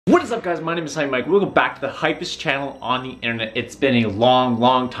What is up, guys? My name is Mike. Welcome back to the hypest channel on the internet. It's been a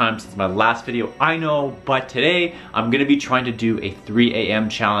long time since my last video, I know, but today I'm gonna be trying to do a 3 a.m.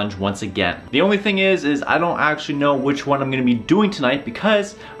 challenge once again. The only thing is I don't actually know which one I'm gonna be doing tonight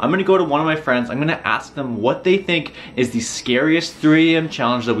because I'm gonna go to one of my friends. I'm gonna ask them what they think is the scariest 3 a.m.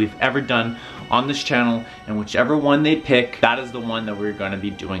 challenge that we've ever done on this channel, and whichever one they pick, that is the one that we're gonna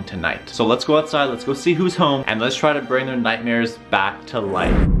be doing tonight. So let's go outside, let's go see who's home, and let's try to bring their nightmares back to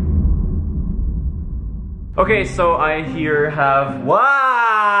life. Okay, so I here have,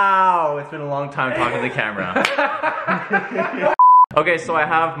 wow! It's been a long time talking to the camera. Okay, so I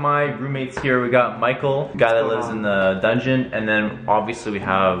have my roommates here. We got Michael, the guy that lives in the dungeon, and then obviously we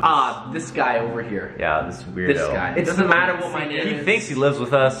have... this guy over here. Yeah, this weirdo. This guy. It doesn't matter what my name is. He thinks he lives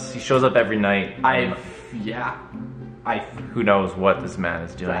with us. He shows up every night. Who knows what this man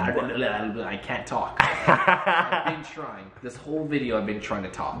is doing. I can't talk. I've been trying. This whole video I've been trying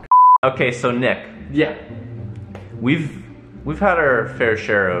to talk. Okay, so Nick. Yeah. We've had our fair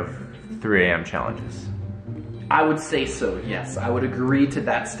share of 3 a.m. challenges. I would say so, yes. I would agree to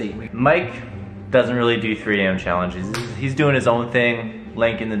that statement. Mike doesn't really do 3 a.m. challenges. He's doing his own thing.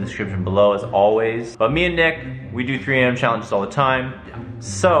 Link in the description below as always. But me and Nick, we do 3 a.m. challenges all the time. Yeah.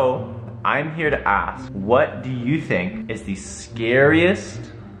 So, I'm here to ask, what do you think is the scariest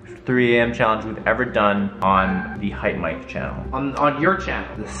 3 a.m. challenge we've ever done on the Hype Mike channel? On your channel,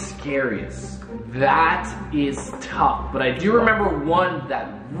 the scariest. That is tough, but I do remember one that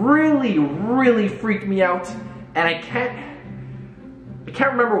really freaked me out, and I can't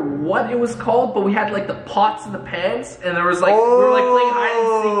remember what it was called, but we had like the pots and the pans, and there was like, we were like playing hide and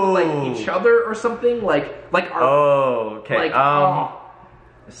seek with like each other or something, like our... Oh, okay, like,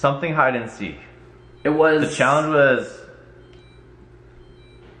 something hide and seek. It was... The challenge was...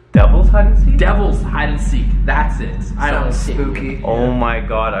 Devil's hide and seek? Devil's hide and seek, that's it. Sounds spooky. Oh my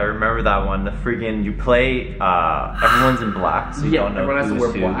god, I remember that one. The freaking, you play, everyone's in black, so you don't know everyone has to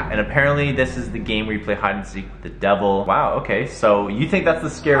wear black. And apparently this is the game where you play hide and seek with the devil. Wow, okay, so you think that's the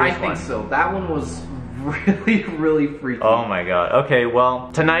scariest one? I think so. That one was really freaky. Oh my god. Okay,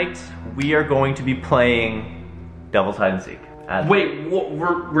 well, tonight we are going to be playing Devil's hide and seek. Wait,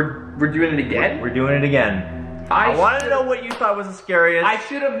 we're doing it again? We're doing it again. I want to know what you thought was the scariest. I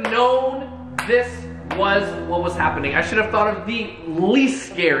should have known this was what was happening. I should have thought of the least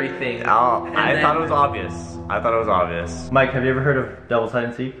scary thing. Oh, I thought it was obvious. I thought it was obvious. Mike, have you ever heard of Devil's hide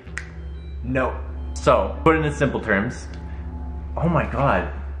and seek? No. So, put it in simple terms. Oh my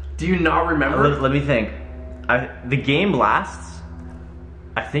god. Do you not remember? Let me think. The game lasts,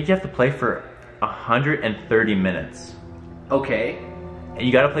 I think you have to play for 130 minutes. Okay. And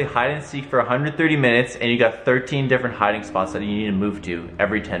you gotta play hide and seek for 130 minutes, and you got 13 different hiding spots that you need to move to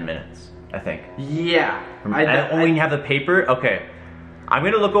every 10 minutes, I think. Yeah. And when you have the paper, okay. I'm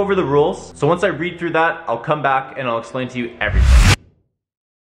gonna look over the rules, so once I read through that, I'll come back and I'll explain to you everything.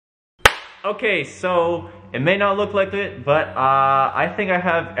 Okay, so it may not look like it, but I think I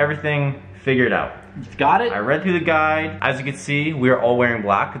have everything figured out. You've got it? I read through the guide. As you can see, we are all wearing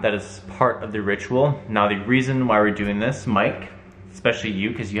black. That is part of the ritual. Now the reason why we're doing this, Mike, especially you,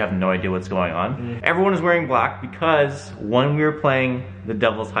 because you have no idea what's going on. Everyone is wearing black because when we were playing the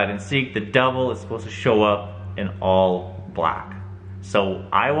Devil's hide and seek, the devil is supposed to show up in all black. So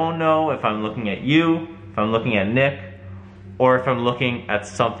I won't know if I'm looking at you, if I'm looking at Nick, or if I'm looking at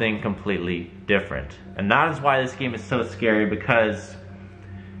something completely different. And that is why this game is so scary, because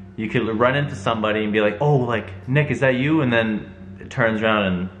you could run into somebody and be like, oh, like, Nick, is that you? And then it turns around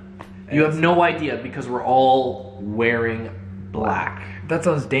and... You have no idea because we're all wearing black. That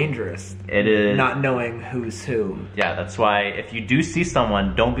sounds dangerous. It is. Not knowing who's who. Yeah, that's why if you do see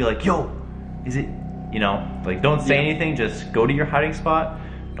someone, don't be like, yo, is it, you know, like don't say anything, just go to your hiding spot,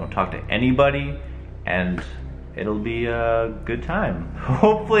 don't talk to anybody, and it'll be a good time.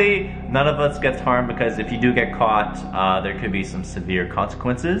 Hopefully none of us gets harmed, because if you do get caught, there could be some severe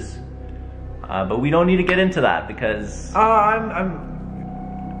consequences. But we don't need to get into that because...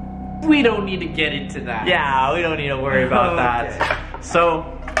 We don't need to get into that. Yeah, we don't need to worry about that. So,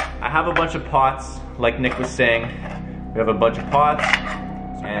 I have a bunch of pots, like Nick was saying. We have a bunch of pots,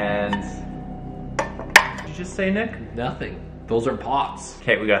 and... Did you just say, Nick? Nothing. Those are pots.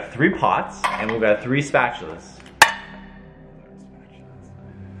 Okay, we got 3 pots, and we got 3 spatulas.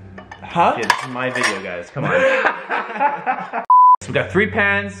 Huh? Okay, this is my video, guys. Come on. So we got 3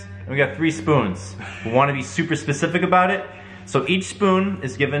 pans, and we got 3 spoons. We want to be super specific about it. So each spoon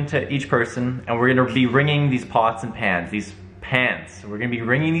is given to each person, and we're gonna be ringing these pots and pans, We're gonna be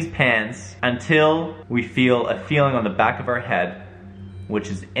ringing these pans until we feel a feeling on the back of our head, which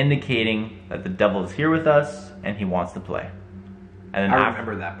is indicating that the devil is here with us and he wants to play. And then I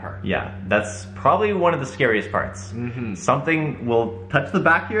remember that part. Yeah, that's probably one of the scariest parts. Something will touch the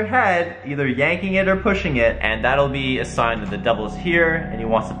back of your head, either yanking it or pushing it, and that'll be a sign that the devil's here and he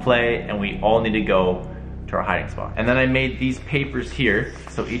wants to play, and we all need to go to our hiding spot. And then I made these papers here,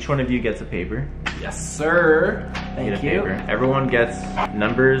 so each one of you gets a paper. Yes, sir. Thank you. Everyone gets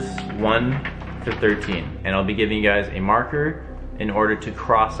numbers 1 to 13, and I'll be giving you guys a marker in order to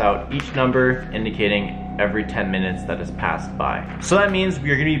cross out each number, indicating every 10 minutes that has passed by. So that means we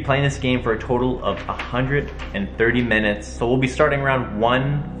are gonna be playing this game for a total of 130 minutes. So we'll be starting around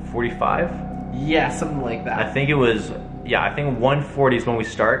 1:45. Yeah, something like that. I think it was, yeah, I think 1:40 is when we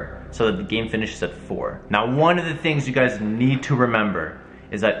start, so that the game finishes at 4. Now, one of the things you guys need to remember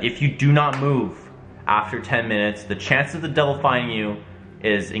is that if you do not move after 10 minutes, the chance of the devil finding you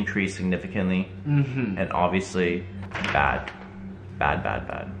is increased significantly. And obviously, bad. Bad, bad,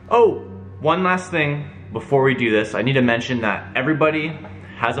 bad. Oh, one last thing before we do this. I need to mention that everybody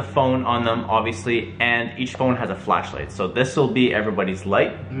has a phone on them, obviously, and each phone has a flashlight. So this will be everybody's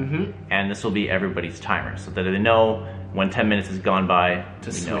light, and this will be everybody's timer, so that they know when 10 minutes has gone by,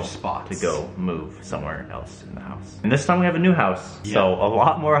 to we know switch spots. to go move somewhere else in the house. And this time we have a new house, so a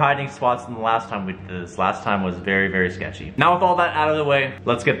lot more hiding spots than the last time we did this. Last time was very, very sketchy. Now with all that out of the way,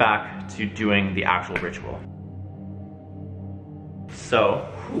 let's get back to doing the actual ritual. So,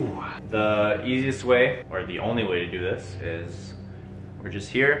 the easiest way, or the only way to do this, is we're just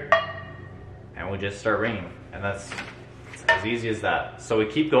here, and we just start ringing. And that's as easy as that. So we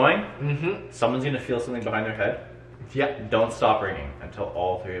keep going, someone's gonna feel something behind their head. Yeah. Don't stop ringing until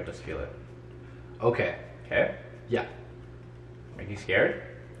all 3 of us feel it. Okay. Okay? Yeah. Are you scared?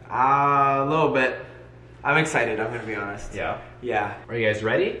 A little bit. I'm excited, I'm gonna be honest. Yeah. Yeah. Are you guys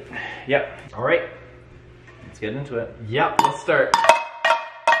ready? Yep. All right. Let's get into it. Yep, let's start.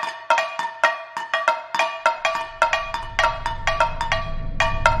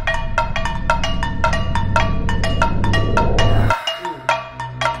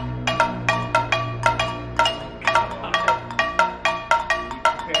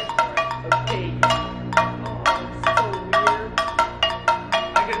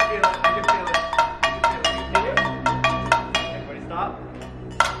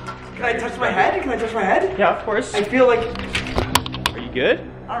 Can I touch my head? Can I touch my head? Yeah, of course. I feel like, Are you good?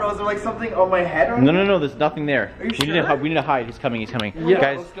 I don't know, is there like something on my head or No, no, no, there's nothing there. Are you we sure? we need to hide. He's coming, he's coming. Yeah.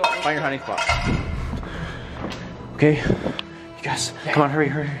 Guys, Let's go. find your hiding spot. Okay. You guys, come on, hurry,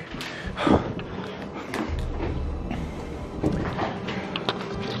 hurry.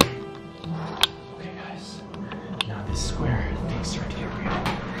 Okay, guys. Now this square thing's starting to get real.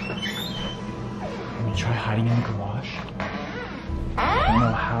 I'm gonna try hiding in the garage. I don't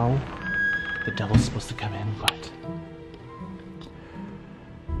know how the devil's supposed to come in, but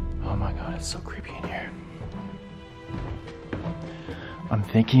oh my god, it's so creepy in here. I'm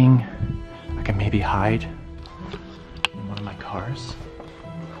thinking I can maybe hide in one of my cars.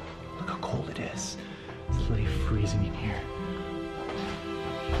 Look how cold it is. It's literally freezing in here.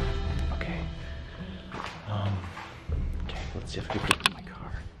 Okay. Okay, let's see if I can get in my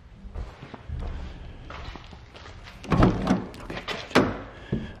car. Okay, good.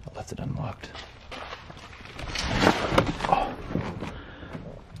 I left it unlocked. Oh.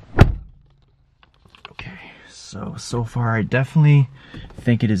 Okay, so far I definitely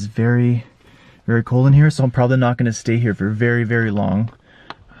think it is very, very cold in here, so I'm probably not going to stay here for very, very long.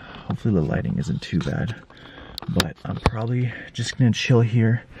 Hopefully the lighting isn't too bad, but I'm probably just going to chill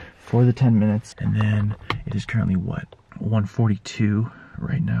here for the 10 minutes, and then it is currently what, 1:42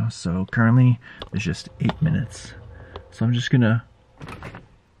 right now, so currently there's just 8 minutes, so I'm just going to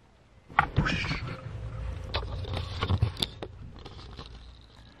oh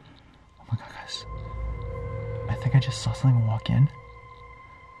my god, guys, I think I just saw something walk in.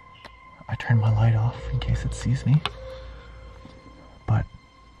 I turned my light off in case it sees me. But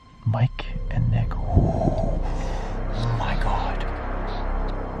Mike and Nick, oh my god.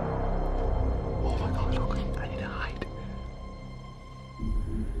 Oh my god, okay, I need to hide.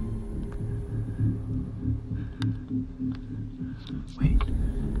 Wait.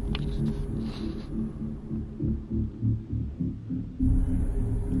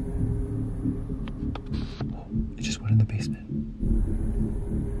 Oh, it just went in the basement.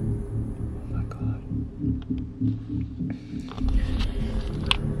 Oh my god.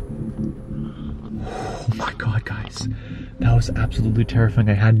 Oh my god, guys. That was absolutely terrifying.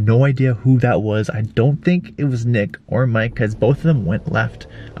 I had no idea who that was. I don't think it was Nick or Mike, because both of them went left.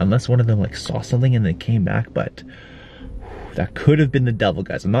 Unless one of them like saw something and then came back, but That could have been the devil,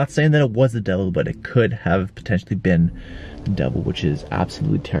 guys. I'm not saying that it was the devil, but it could have potentially been the devil, which is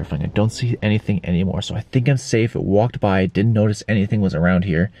absolutely terrifying. I don't see anything anymore, so I think I'm safe. It walked by, didn't notice anything was around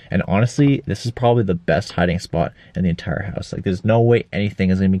here, and honestly, this is probably the best hiding spot in the entire house. Like, there's no way anything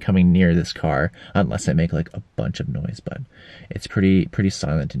is going to be coming near this car unless I make like a bunch of noise, but it's pretty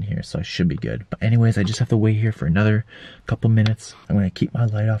silent in here, so I should be good. But anyways, I just have to wait here for another couple minutes. I'm going to keep my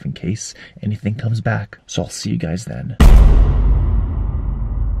light off in case anything comes back, so I'll see you guys then.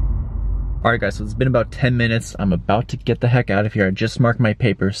 Alright guys, so it's been about 10 minutes. I'm about to get the heck out of here. I just marked my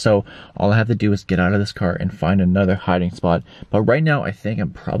paper, so all I have to do is get out of this car and find another hiding spot. But right now, I think I'm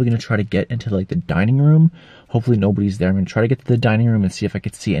probably going to try to get into like the dining room. Hopefully nobody's there. I'm going to try to get to the dining room and see if I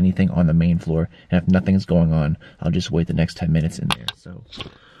could see anything on the main floor. And if nothing's going on, I'll just wait the next 10 minutes in there. So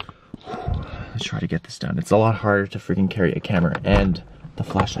let's try to get this done. It's a lot harder to freaking carry a camera and the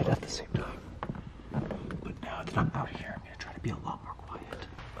flashlight at the same time. But now that I'm out here, I'm going to try to be a lot more quiet.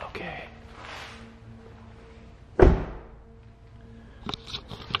 Okay.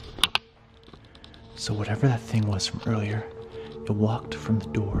 So whatever that thing was from earlier, it walked from the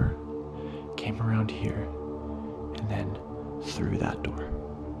door, came around here, and then through that door.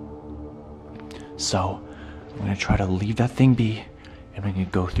 So I'm gonna try to leave that thing be, and I'm gonna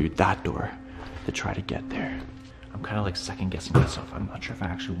go through that door to try to get there. I'm kind of like second guessing myself. I'm not sure if I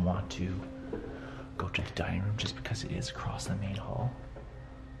actually want to go to the dining room just because it is across the main hall.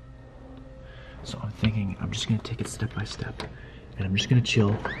 So I'm thinking I'm just gonna take it step by step, and I'm just gonna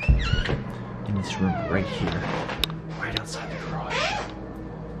chill in this room right here, right outside the garage.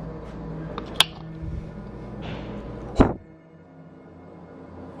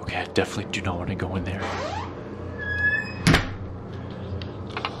 Okay, I definitely do not want to go in there.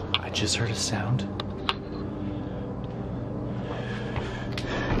 I just heard a sound.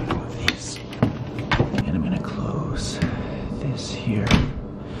 Of these. And I'm gonna close this here.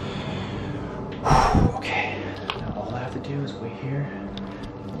 Okay, now all I have to do is wait here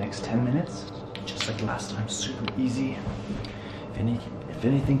for the next 10 minutes. Just like last time, super easy. If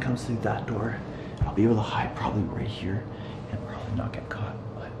anything comes through that door, I'll be able to hide probably right here and probably not get caught.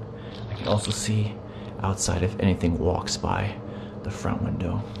 But I can also see outside if anything walks by the front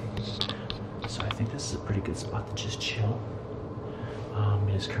window. So I think this is a pretty good spot to just chill.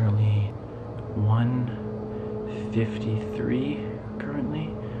 It is currently 1:53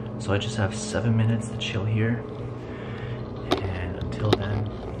 currently. So I just have 7 minutes to chill here. And until then,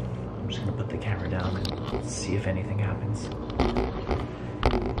 I'm just gonna put the camera down and see if anything happens.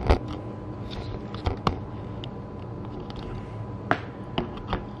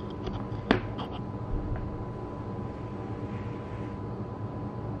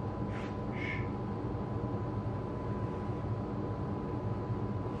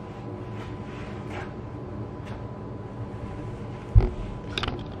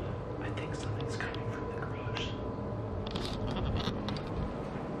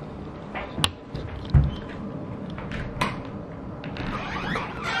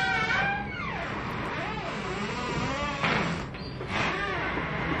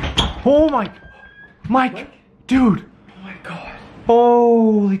 Oh my, Mike, what? Dude. Oh my god.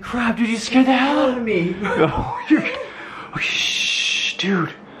 Holy crap, dude, you scared the hell out of me. Oh, shh,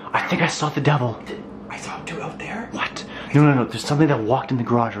 dude. I think I saw the devil. I saw him too out there. What? No. There's something that walked in the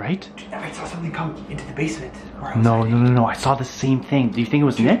garage, right? Dude, I saw something come into the basement. No. I saw the same thing. Do you think it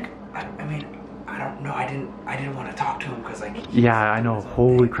was Nick? I mean, I don't know. I didn't want to talk to him because like. Yeah, I know.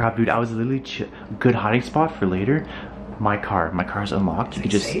 Holy crap, dude. I was literally good hiding spot for later. My car's unlocked. You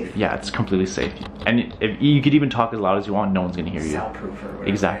could just, safe? Yeah, it's completely safe. And if you could even talk as loud as you want, no one's gonna hear you. Soundproof or whatever.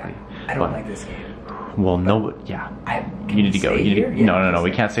 Exactly. I don't like this game. Well, no, yeah. You need to go. No,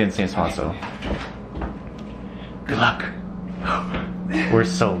 we can't stay in the same spot, so. Good luck. We're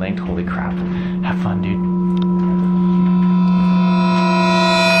so linked, holy crap. Have fun, dude.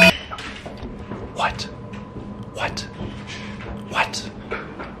 What? What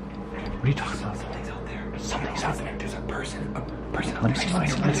are you talking about? Something's out there. There's a person out there. Let me see.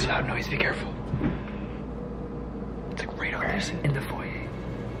 There's a loud noise. Be careful. It's like right over there in the foyer.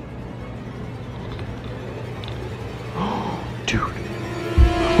 Dude.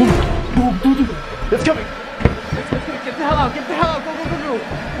 Dude. It's coming. Let's get the hell out. Get the hell out. Go.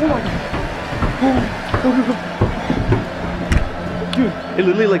 Oh my god. Go. Dude, it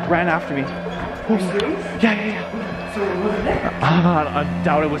literally like ran after me. Are you serious? Yeah. So it wasn't Nick? I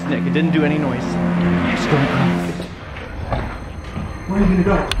doubt it was Nick. It didn't do any noise. Just go. Where are you gonna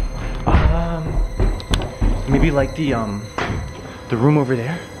go? Maybe like the room over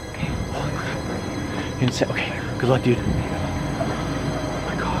there. Okay. Holy crap. You didn't say. Okay. Good luck, dude. Oh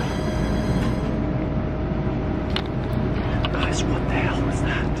my god.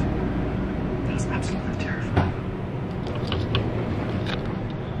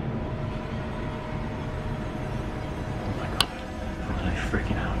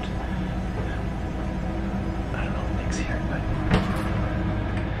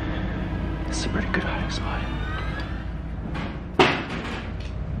 good hiding spot.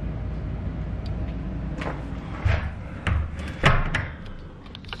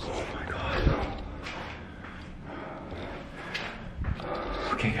 Oh my god.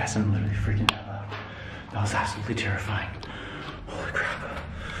 Okay guys, I'm literally freaking out. That was absolutely terrifying. Holy crap.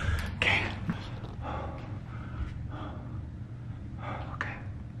 Okay. Okay.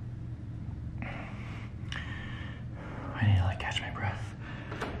 I need to like catch my breath.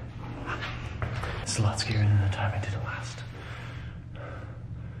 It's a lot scarier than the time I did it last.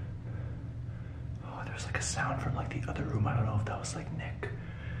 Oh, there's like a sound from like the other room. I don't know if that was like Nick.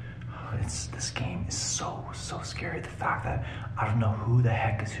 Oh, this game is so scary. The fact that I don't know who the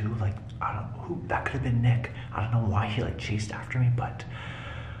heck is who. Like I don't know who that could have been Nick. I don't know why he like chased after me, but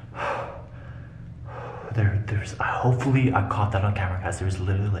there's hopefully I caught that on camera, guys. There was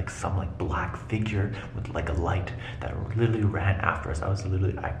literally like some like black figure with like a light that literally ran after us. I was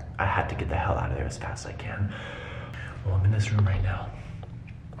literally I had to get the hell out of there as fast as I can. Well, I'm in this room right now.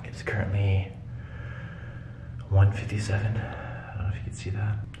 It's currently 1:57. I don't know if you can see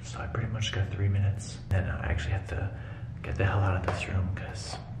that. So I pretty much got 3 minutes. Then I actually have to get the hell out of this room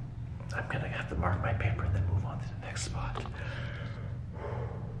because I'm gonna have to mark my paper and then move on to the next spot.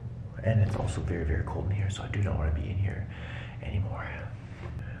 And it's also very cold in here, so I do not want to be in here anymore.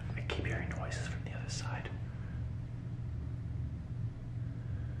 I keep hearing noises from the other side.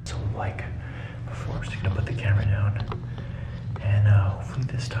 So like before, I'm just gonna put the camera down, and hopefully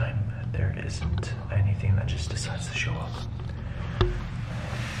this time there isn't anything that just decides to show up.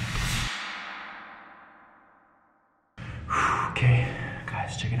 Okay,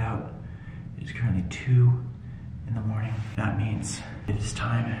 guys, check it out. It's currently 2 in the morning. That means it is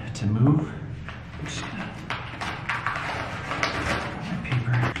time to move. I'm just gonna put my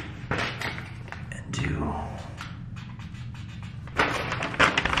paper and do.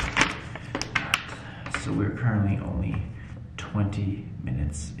 So we're currently only 20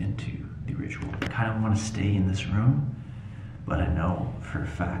 minutes into the ritual. I kind of want to stay in this room, but I know for a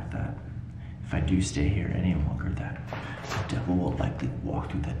fact that if I do stay here any longer, that the devil will likely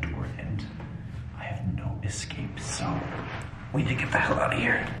walk through that door and I have no escape. So we need to get the hell out of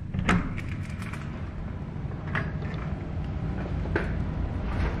here.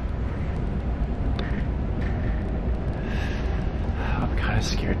 I'm kind of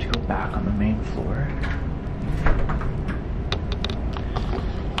scared to go back on the main floor.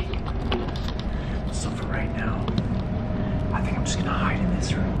 So for right now, I think I'm just gonna hide in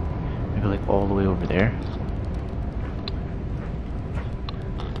this room. Maybe like all the way over there.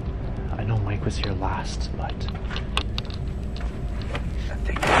 I know Mike was here last, but I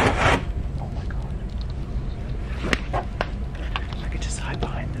think, oh my god. I could just hide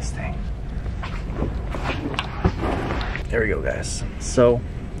behind this thing. There we go, guys. So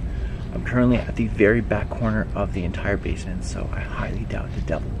I'm currently at the very back corner of the entire basement, so I highly doubt the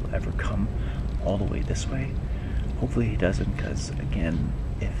devil will ever come all the way this way. Hopefully he doesn't, because again,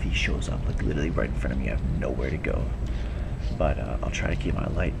 if he shows up like literally right in front of me, I have nowhere to go. But I'll try to keep my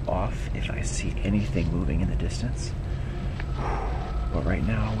light off if I see anything moving in the distance. But right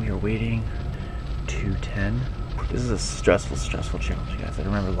now we are waiting 2:10. This is a stressful challenge, guys. I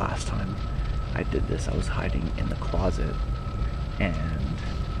remember last time I did this, I was hiding in the closet and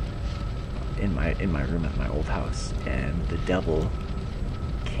in my room at my old house, and the devil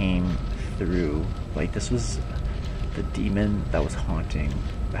came through. Like, this was the demon that was haunting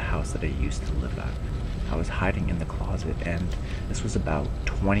the house that I used to live at. I was hiding in the closet, and this was about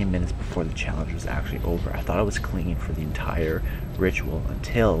 20 minutes before the challenge was actually over. I thought I was clean for the entire ritual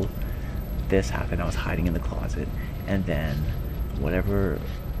until this happened. I was hiding in the closet, and then whatever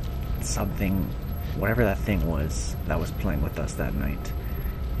that thing was that was playing with us that night,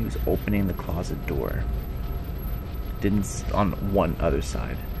 he was opening the closet door, on one other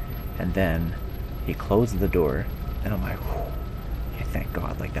side, and then he closed the door, and I'm like, okay, thank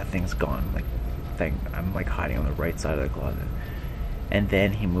God, like that thing's gone. Like, I'm like hiding on the right side of the closet, and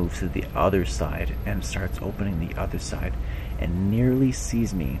then he moves to the other side and starts opening the other side and nearly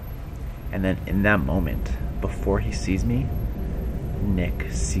sees me. And then in that moment, before he sees me,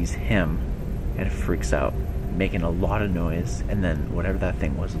 Nick sees him and freaks out, making a lot of noise, and then whatever that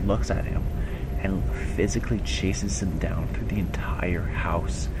thing was looks at him and physically chases him down through the entire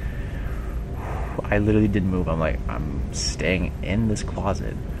house. I literally didn't move. I'm like, I'm staying in this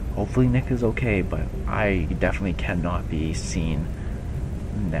closet. Hopefully Nick is okay, but I definitely cannot be seen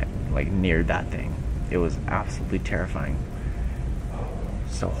like near that thing. It was absolutely terrifying.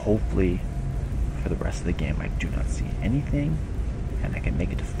 So hopefully for the rest of the game I do not see anything, and I can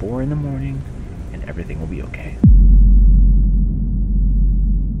make it to 4 in the morning and everything will be okay.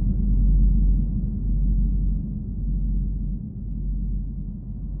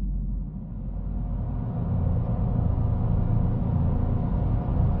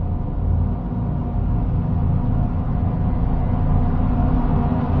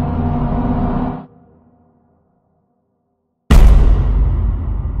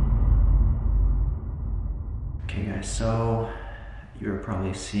 guys, so you're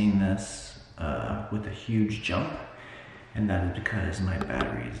probably seeing this with a huge jump, and that is because my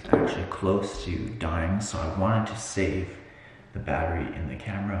battery is actually close to dying, so I wanted to save the battery in the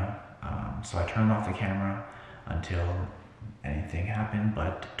camera. So I turned off the camera until anything happened,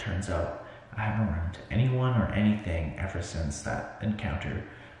 but it turns out I haven't run into anyone or anything ever since that encounter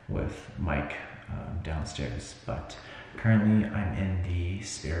with Mike downstairs. But currently I'm in the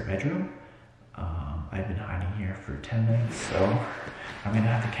spare bedroom. I've been hiding here for 10 minutes, so I'm gonna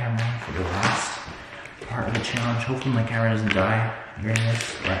have the camera on for the last part of the challenge. Hopefully my camera doesn't die during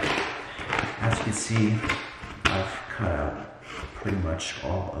this, but as you can see, I've cut out pretty much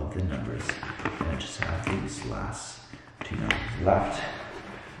all of the numbers, and I just have these last 2 numbers left.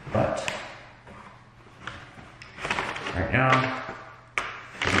 But right now,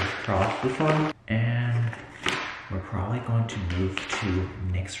 we'll cross this one, and we're probably going to move to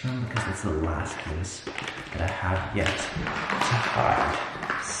Nick's room because it's the last place that I have yet to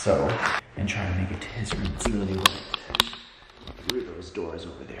hide. So, and try to make it to his room. It's literally through those doors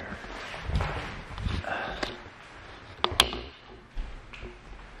over there.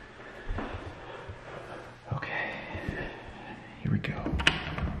 Okay, here we go.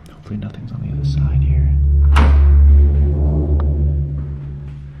 Hopefully nothing's on the other side here.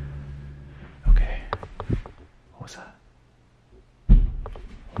 Okay, what was that?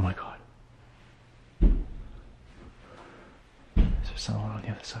 Oh my God. Is there someone on the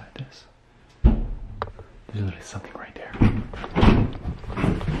other side of this? There's literally something right there.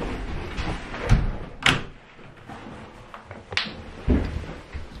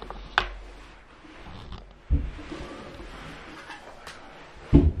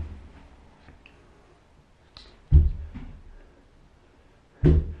 I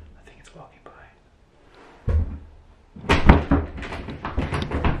think it's walking by.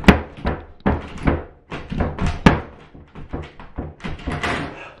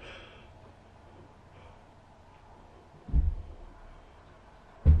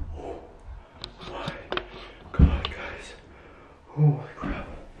 God, guys. Holy crap.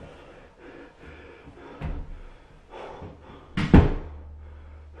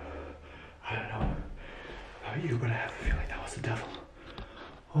 I don't know about you, but I have a feeling that was the devil.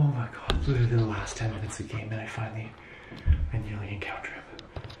 Oh my God, literally the last 10 minutes of the game, and I nearly encounter him.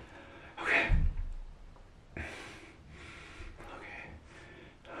 Okay. Okay.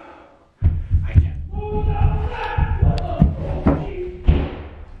 I can't.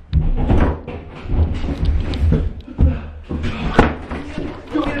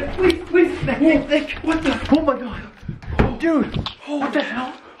 Nick, what the? Oh my God. Dude, What the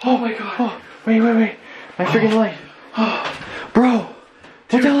hell? Oh my God. oh, wait. My freaking light. Bro,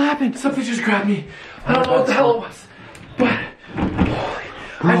 what the hell happened? Something just grabbed me. I don't know what the hell it was. But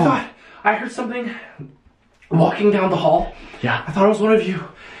I thought I heard something walking down the hall. Yeah. I thought it was one of you.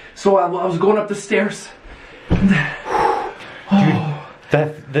 So I was going up the stairs. And then,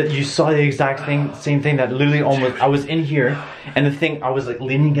 That you saw the exact same thing that literally almost, I was in here, and the thing, I was like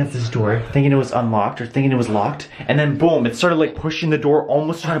leaning against this door, thinking it was unlocked or thinking it was locked, and then boom, it started like pushing the door,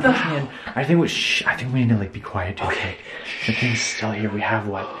 almost trying to push me in. I think we need to like be quiet, dude. Okay. The thing's still here. We have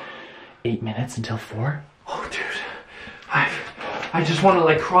what, 8 minutes until 4? oh dude, I just want to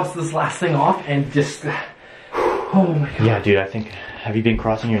like cross this last thing off and just, oh my God. Yeah, dude, I think, have you been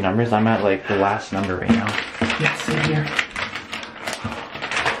crossing your numbers? I'm at like the last number right now. Yeah, same here.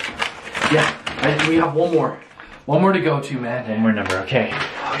 Yeah, we have one more to go to, man. One more number, okay.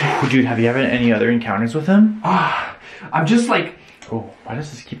 Dude, have you ever had any other encounters with him? I'm just like, Oh, why does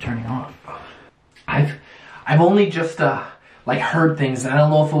this keep turning off? I've only just like heard things, and I don't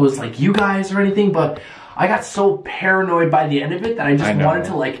know if it was like you guys or anything, but I got so paranoid by the end of it that I just wanted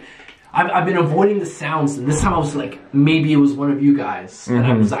to like, I've been avoiding the sounds, and this time I was like, maybe it was one of you guys, and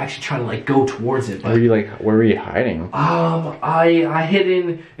I was actually trying to like go towards it. But Where were you hiding? I hid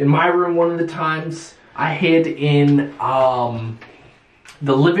in my room one of the times. I hid in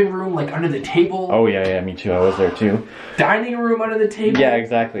the living room, like under the table. Oh yeah, me too. I was there too. Dining room under the table. Yeah,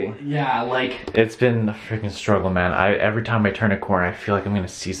 exactly. Yeah, like It's been a freaking struggle, man. Every time I turn a corner, I feel like I'm gonna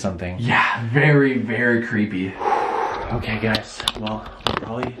see something. yeah, very, very creepy. Okay, guys. Well, we're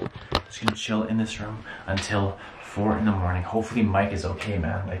probably just gonna chill in this room until 4 in the morning. Hopefully Mike is okay,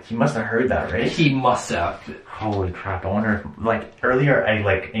 man. Like, he must have heard that, right? He must have. Holy crap. I wonder if, like, earlier I,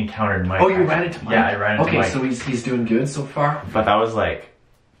 like, encountered Mike. Oh, you ran into Mike? Yeah, I ran into Mike. Okay, so he's doing good so far? But that was, like,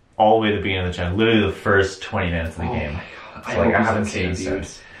 all the way to the beginning of the channel. Literally the first 20 minutes of the game. My God. So, like, I haven't seen him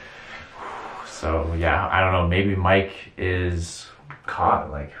since. So, yeah, I don't know. Maybe Mike is caught.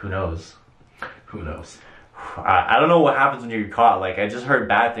 Like, who knows? Who knows? I don't know what happens when you're caught. Like, I just heard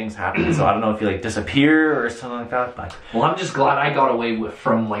bad things happen, so I don't know if you like disappear or something like that. But well, I'm just glad I got away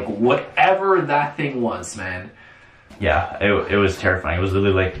from like whatever that thing was, man. yeah, it was terrifying. It was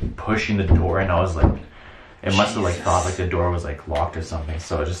literally like pushing the door, and I was like, it must have like thought like the door was like locked or something,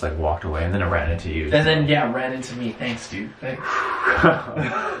 so it just like walked away, and then it ran into you. And then yeah, ran into me. Thanks, dude. Thanks.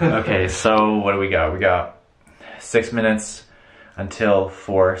 Okay, so what do we got? We got 6 minutes until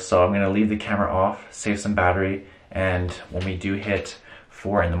 4, so I'm gonna leave the camera off, save some battery, and when we do hit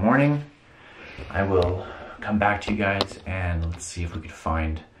 4 in the morning, I will come back to you guys and let's see if we can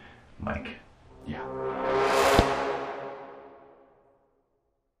find Mike. Yeah.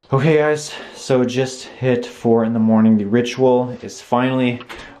 Okay guys, so it just hit 4 in the morning. The ritual is finally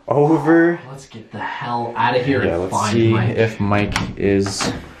over. Let's get the hell out of here. Yeah, and let's find see Mike. if Mike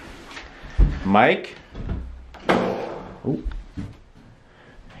is... Mike? Ooh.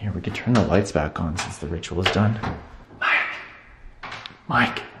 Here, we can turn the lights back on since the ritual is done. Mike.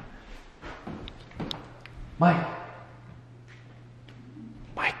 Mike.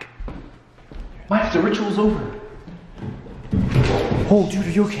 Mike. Mike, the ritual's over. Oh, dude, are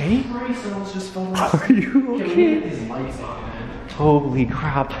you okay? Christ, I was just falling Are you Get okay? these lights on, man. Holy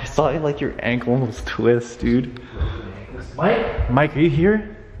crap, I saw like your ankle almost twist, dude. Mike? Mike, are you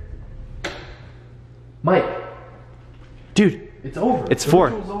here? Mike. Dude, It's over. It's the 4.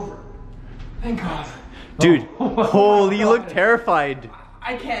 ritual's over. Thank God. dude, holy, you look terrified.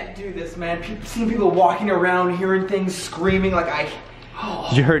 I can't do this, man. Seeing people walking around, hearing things, screaming like I.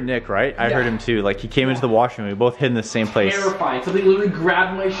 You heard Nick, right? I heard Yeah. him too. Like, he came into the washroom. We both hid in the same place. Terrifying. Something literally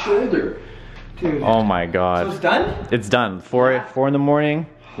grabbed my shoulder. Dude. Oh my So god. it's done? It's done. 4 in the morning.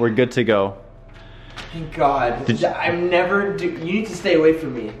 We're good to go. Thank God. Did you- I'm never. You need to stay away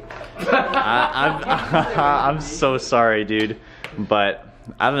from me. I'm so sorry, dude. But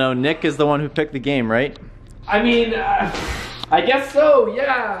I don't know. Nick is the one who picked the game, right? I mean, I guess so,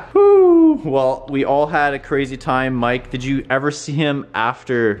 yeah. Woo. Well, we all had a crazy time. Mike, did you ever see him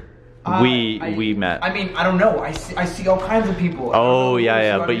after we met? I mean, I don't know. I see all kinds of people. I don't Oh, know, yeah, so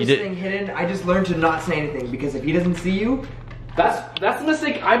yeah, I'm but you just did- staying hidden. I just learned to not say anything because if he doesn't see you, That's the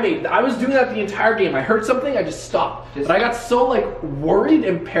mistake I made. I was doing that the entire game. I heard something, I just stopped. But I got so like worried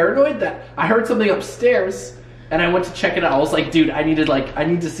and paranoid that I heard something upstairs and I went to check it out. I was like, dude, I need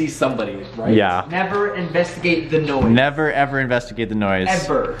to see somebody, right? Yeah. never investigate the noise. Never ever investigate the noise.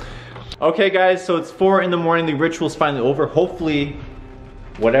 Ever. Okay guys, so it's 4 in the morning. The ritual's finally over. Hopefully,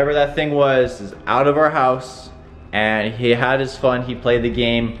 whatever that thing was is out of our house and he had his fun, he played the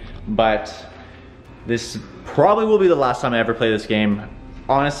game, but this probably will be the last time I ever play this game.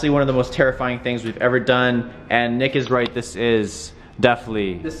 Honestly, one of the most terrifying things we've ever done, and Nick is right, this is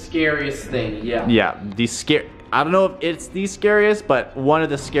definitely... The scariest thing, yeah. Yeah, I don't know if it's the scariest, but one of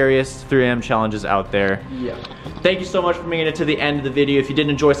the scariest 3am challenges out there. Yeah. Thank you so much for making it to the end of the video. If you did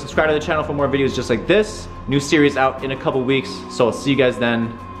enjoy, subscribe to the channel for more videos just like this. New series out in a couple weeks, so I'll see you guys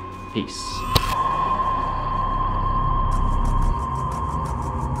then. Peace.